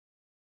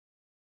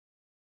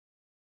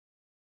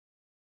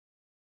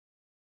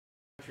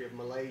country of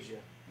Malaysia,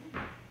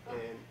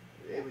 and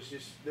it was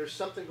just, there's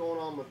something going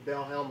on with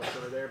Bell helmets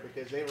over there,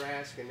 because they were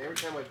asking every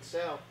time I'd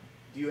sell,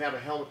 do you have a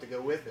helmet to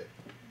go with it?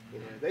 You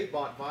know, they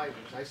bought visors.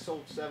 I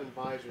sold 7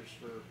 visors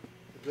for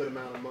a good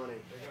amount of money.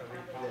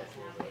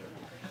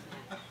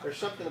 There's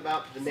something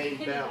about the name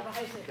Bell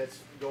that's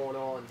going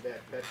on,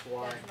 that's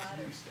why.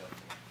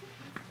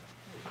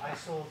 I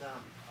sold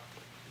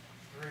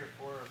 3 or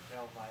 4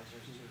 Bell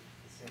visors to the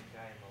same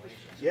guy in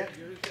Malaysia. Yeah,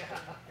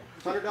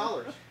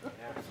 $100.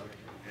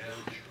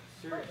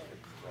 Seriously.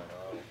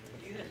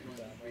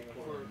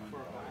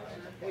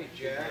 Hey,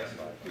 Jack.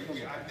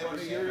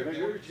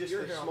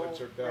 Your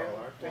helmets are Bell,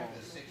 aren't they?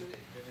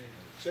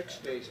 6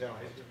 days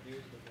helmet.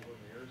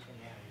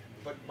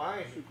 But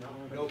mine,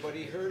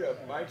 nobody heard of.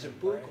 Mine's a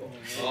Buco.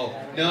 Oh,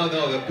 no,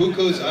 the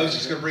Bucos, I was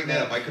just going to bring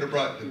that up. I could have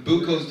brought, the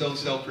Bucos don't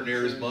sell for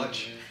near as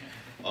much,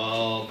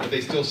 but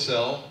they still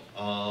sell.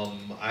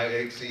 I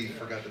actually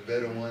forgot the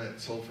better one. It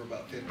sold for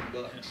about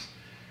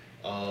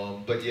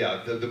 $50. But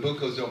yeah, the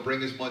Bucos don't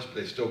bring as much, but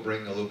they still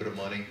bring a little bit of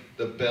money.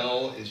 The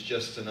Bell is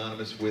just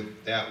synonymous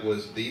with, that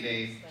was the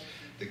name.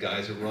 The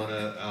guys that run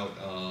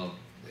out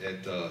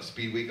at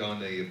Speed Week on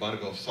the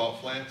Bonneville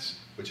Salt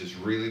Flats, which is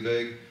really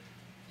big.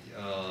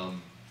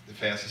 The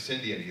fastest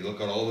Indian. You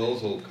look at all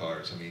those old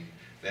cars. I mean,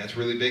 that's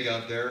really big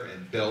out there,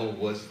 and Bell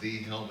was the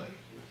helmet.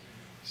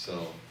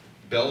 So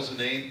Bell's the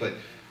name, but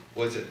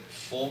was it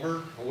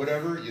Fulmer or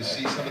whatever? You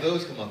see some of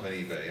those come up on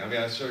eBay. I mean,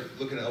 I started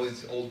looking at all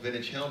these old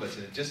vintage helmets,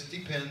 and it just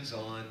depends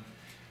on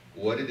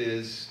what it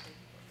is,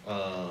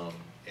 and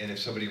if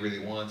somebody really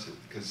wants it.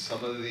 Because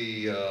some of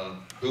the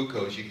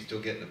Bucos you can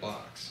still get in the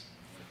box,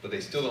 but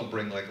they still don't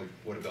bring like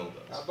what a Bell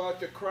does. How about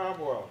the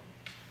Cromwell?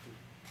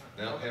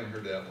 No, I haven't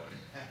heard that one.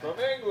 From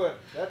England.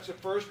 That's the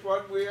first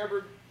one we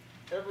ever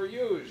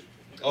used.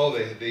 Oh,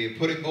 the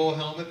pudding bowl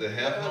helmet, the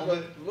half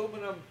helmet? The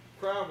aluminum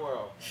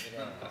Cromwell.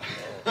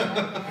 Tell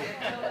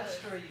that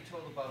story you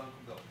told about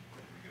Uncle Bill.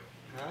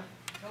 Huh?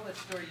 Tell that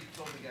story you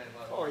told the guy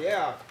about. Oh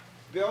yeah,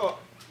 Bill.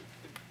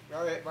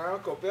 My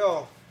Uncle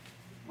Bill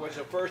was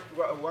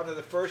one of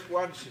the first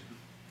ones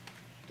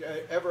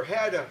that ever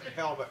had a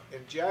helmet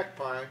in Jack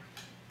Pine,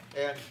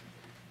 and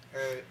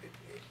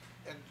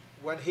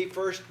when he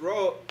first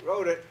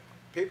wrote it,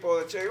 people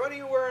would say, "What are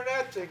you wearing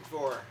that thing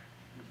for?"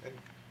 And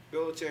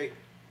Bill would say,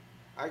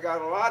 "I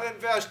got a lot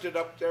invested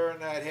up there in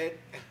that head."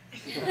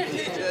 He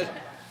said,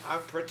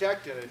 "I'm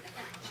protecting it."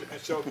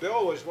 So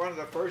Bill was one of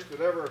the first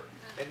that ever,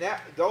 and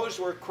those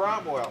were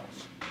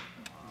Cromwells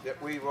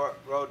that we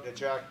rode in the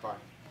Jack Pine.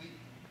 To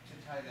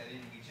tie that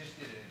in, we just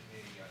did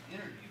an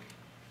interview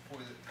for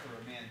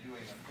a man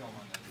doing a film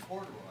on the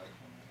corduroy,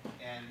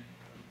 and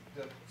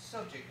the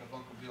subject of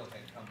Uncle Bill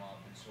had come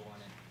up and so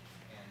on, and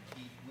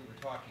we were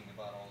talking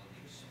about all of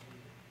these,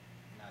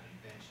 not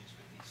inventions,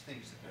 but these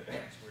things that the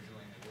parents were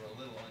doing that were a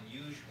little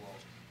unusual.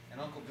 And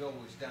Uncle Bill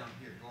was down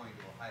here going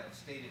to Ohio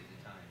State at the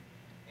time,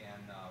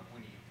 and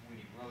when he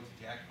rode to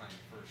Jack Pine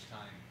the first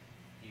time,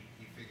 he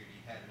figured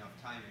he had enough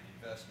time and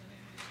investment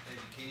in his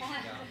education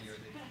down here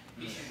that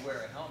he should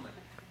wear a helmet.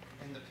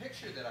 And the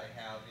picture that I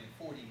have in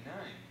 '49,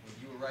 when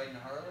you were riding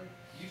a Harley,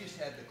 you just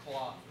had the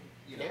cloth,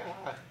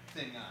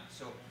 thing on.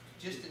 So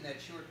just in that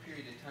short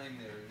period of time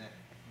there, in that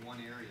one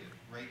area,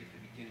 right at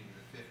the beginning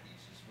of the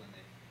 '50s, is when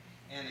they.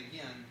 And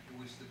again, it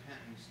was the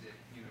Pentons that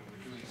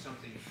were doing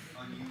something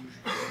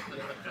unusual.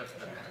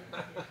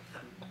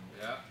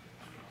 Yeah.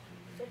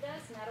 Did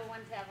those metal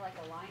ones have like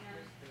a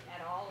liner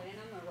at all in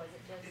them, or was it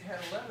just? It had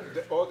a leather.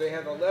 They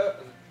had a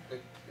leather.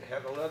 They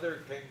had a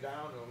leather came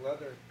down, and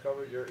leather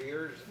covered your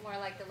ears. More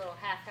like the little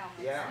half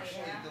helmets. Yeah.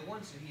 Actually, the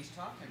ones that he's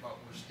talking about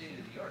were state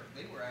of the art.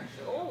 They were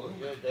actually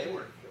They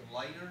were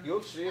lighter.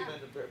 You'll see them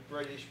in the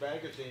British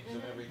magazines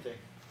and everything.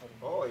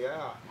 Oh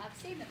yeah. I've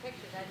seen the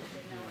pictures. I just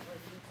didn't know it was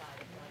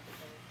inside.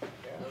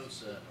 Yeah.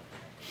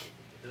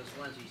 Those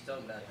ones he's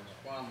talking about, those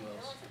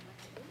Cromwells.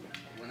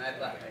 When I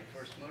bought my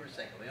first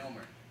motorcycle,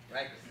 Elmer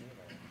Riker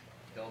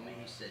told me,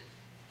 he said,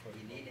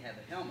 "You need to have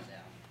a helmet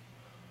out."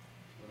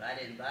 Well, I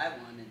didn't buy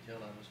one until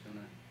I was going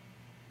to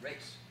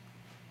race.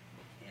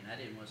 And I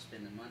didn't want to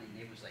spend the money,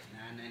 and it was like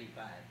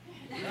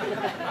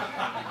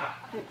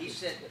 $9.95. He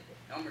said,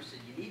 Elmer said,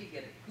 "You need to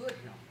get a good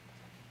helmet."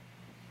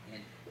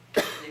 And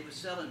they were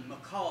selling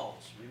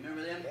McCalls.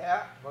 Remember them?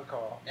 Yeah,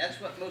 McCall.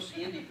 That's what most of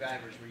the Indy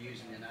drivers were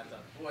using, and I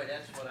thought, boy,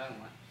 that's what I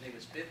want. It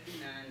was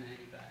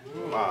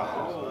 $59.95.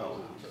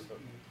 Wow.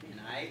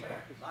 And I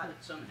bought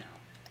it somehow.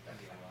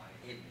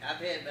 I've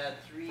had about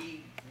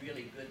 3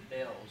 really good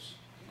Bells,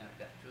 and I've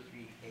got 2 or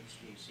 3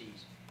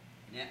 HJCs.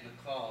 And that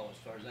McCall, as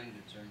far as I'm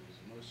concerned, was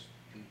the most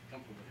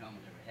comfortable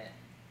helmet I ever had.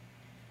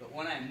 But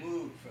when I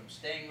moved from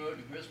Stang Road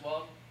to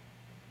Griswold,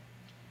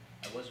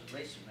 I wasn't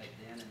racing right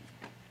then, and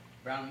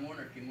Brown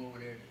Warner came over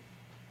there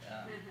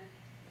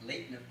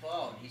late in the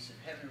fall, and he said,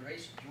 "Having a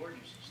race at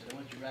George's." He said, "I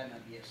want you to ride my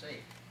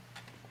BSA."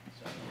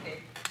 So,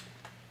 okay.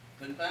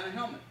 Couldn't find a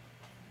helmet.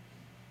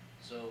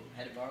 So,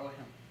 had to borrow a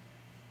helmet.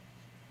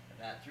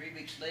 About 3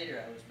 weeks later,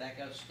 I was back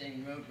out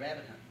Stang Road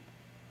rabbit hunting.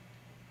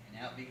 And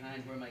out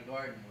behind where my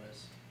garden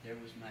was, there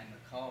was my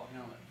McCall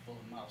helmet full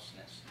of mouse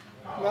nests.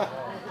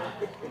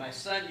 My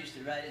son used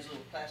to ride his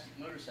little plastic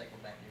motorcycle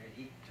back there, and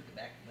he took it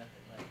back and left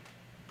it late.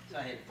 So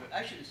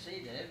I should have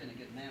saved that. It'd been a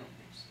good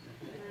mantelpiece.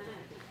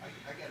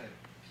 I got a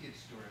kid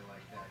story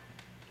like that.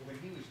 When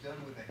he was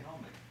done with the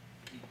helmet,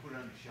 he put it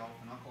on the shelf,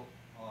 and Uncle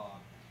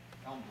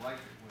Elm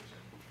Reichert was a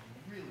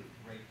really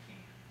great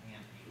painter,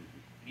 hand painter.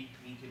 He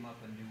painted him up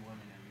a new one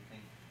and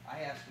everything.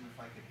 I asked him if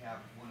I could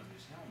have one of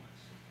his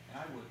helmets, and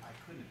I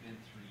couldn't have been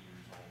 3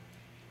 years old,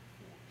 maybe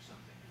 4 or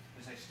something,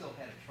 because I still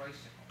had a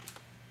tricycle.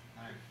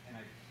 And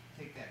I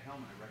take that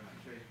helmet, I ride my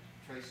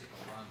tricycle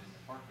around in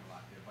the parking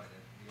lot there by the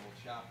old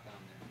shop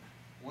down there.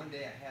 One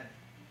day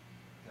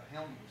the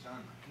helmet was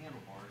on my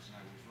handlebars, and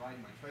I was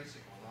riding my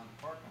tricycle around the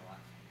parking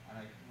lot,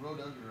 and I rode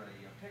under a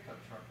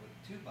pickup truck with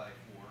a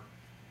 2x4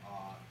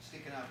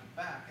 sticking out the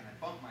back, and I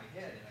bumped my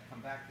head, and I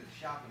come back to the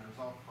shop, and I was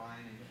all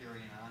crying and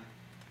carrying on.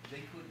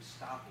 They couldn't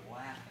stop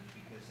laughing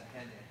because I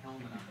had that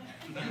helmet on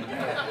my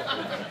head.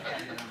 I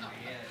had it on my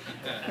head.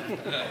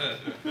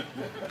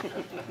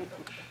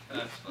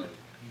 That's funny.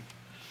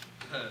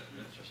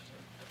 Interesting.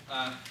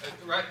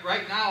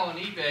 Right now on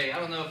eBay, I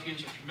don't know if you're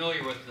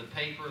familiar with the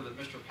paper that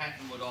Mr.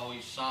 Penton would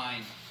always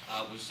sign.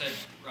 Was said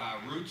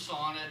Roots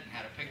on it, and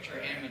had a picture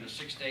of him in a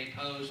 6-day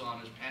pose on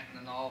his Penton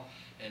and all.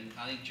 And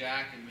I think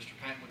Jack and Mr.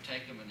 Penton would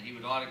take them, and he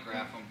would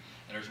autograph them.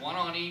 And there's one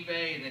on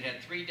eBay, and it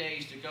had 3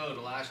 days to go.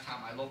 The last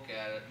time I looked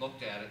at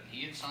it,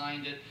 he had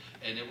signed it,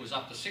 and it was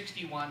up to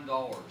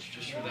 $61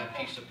 just for that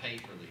piece of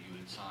paper that you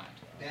had signed.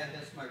 Dad,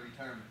 that's my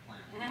retirement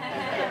plan.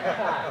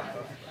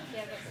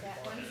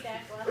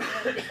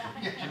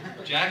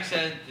 Jack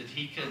said that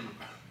he can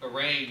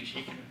arrange.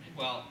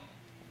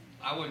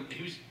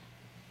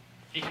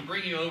 He can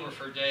bring you over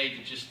for a day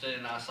to just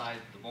stand outside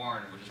the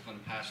barn, and we're just going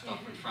to pass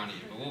stuff in front of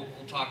you. But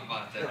we'll talk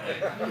about that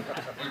later.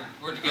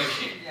 We're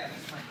negotiating. Yeah,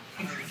 that's my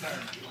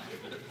retirement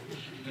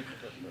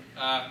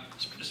plan.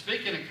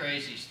 Speaking of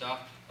crazy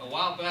stuff, a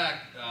while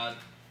back,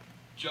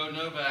 Joe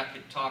Novak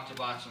had talked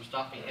about some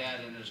stuff he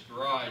had in his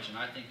garage, and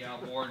I think Al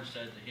Bourne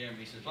said to him,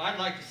 he says, "Well, I'd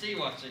like to see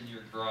what's in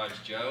your garage,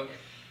 Joe."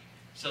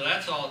 So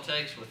that's all it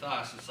takes with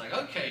us. It's like,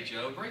 okay,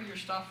 Joe, bring your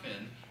stuff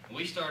in. And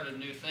we started a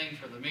new thing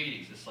for the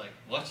meetings. It's like,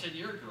 what's in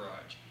your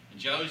garage? And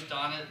Joe's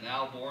done it, and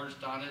Al Bourne's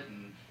done it,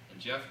 and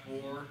Jeff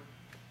Bohr,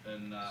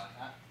 and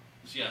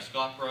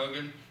Scott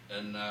Brogan.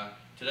 And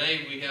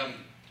today we have,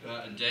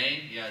 and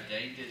Dane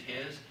did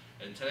his.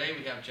 And today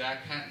we have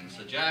Jack Penton.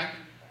 So Jack,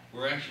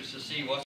 we're anxious to see what's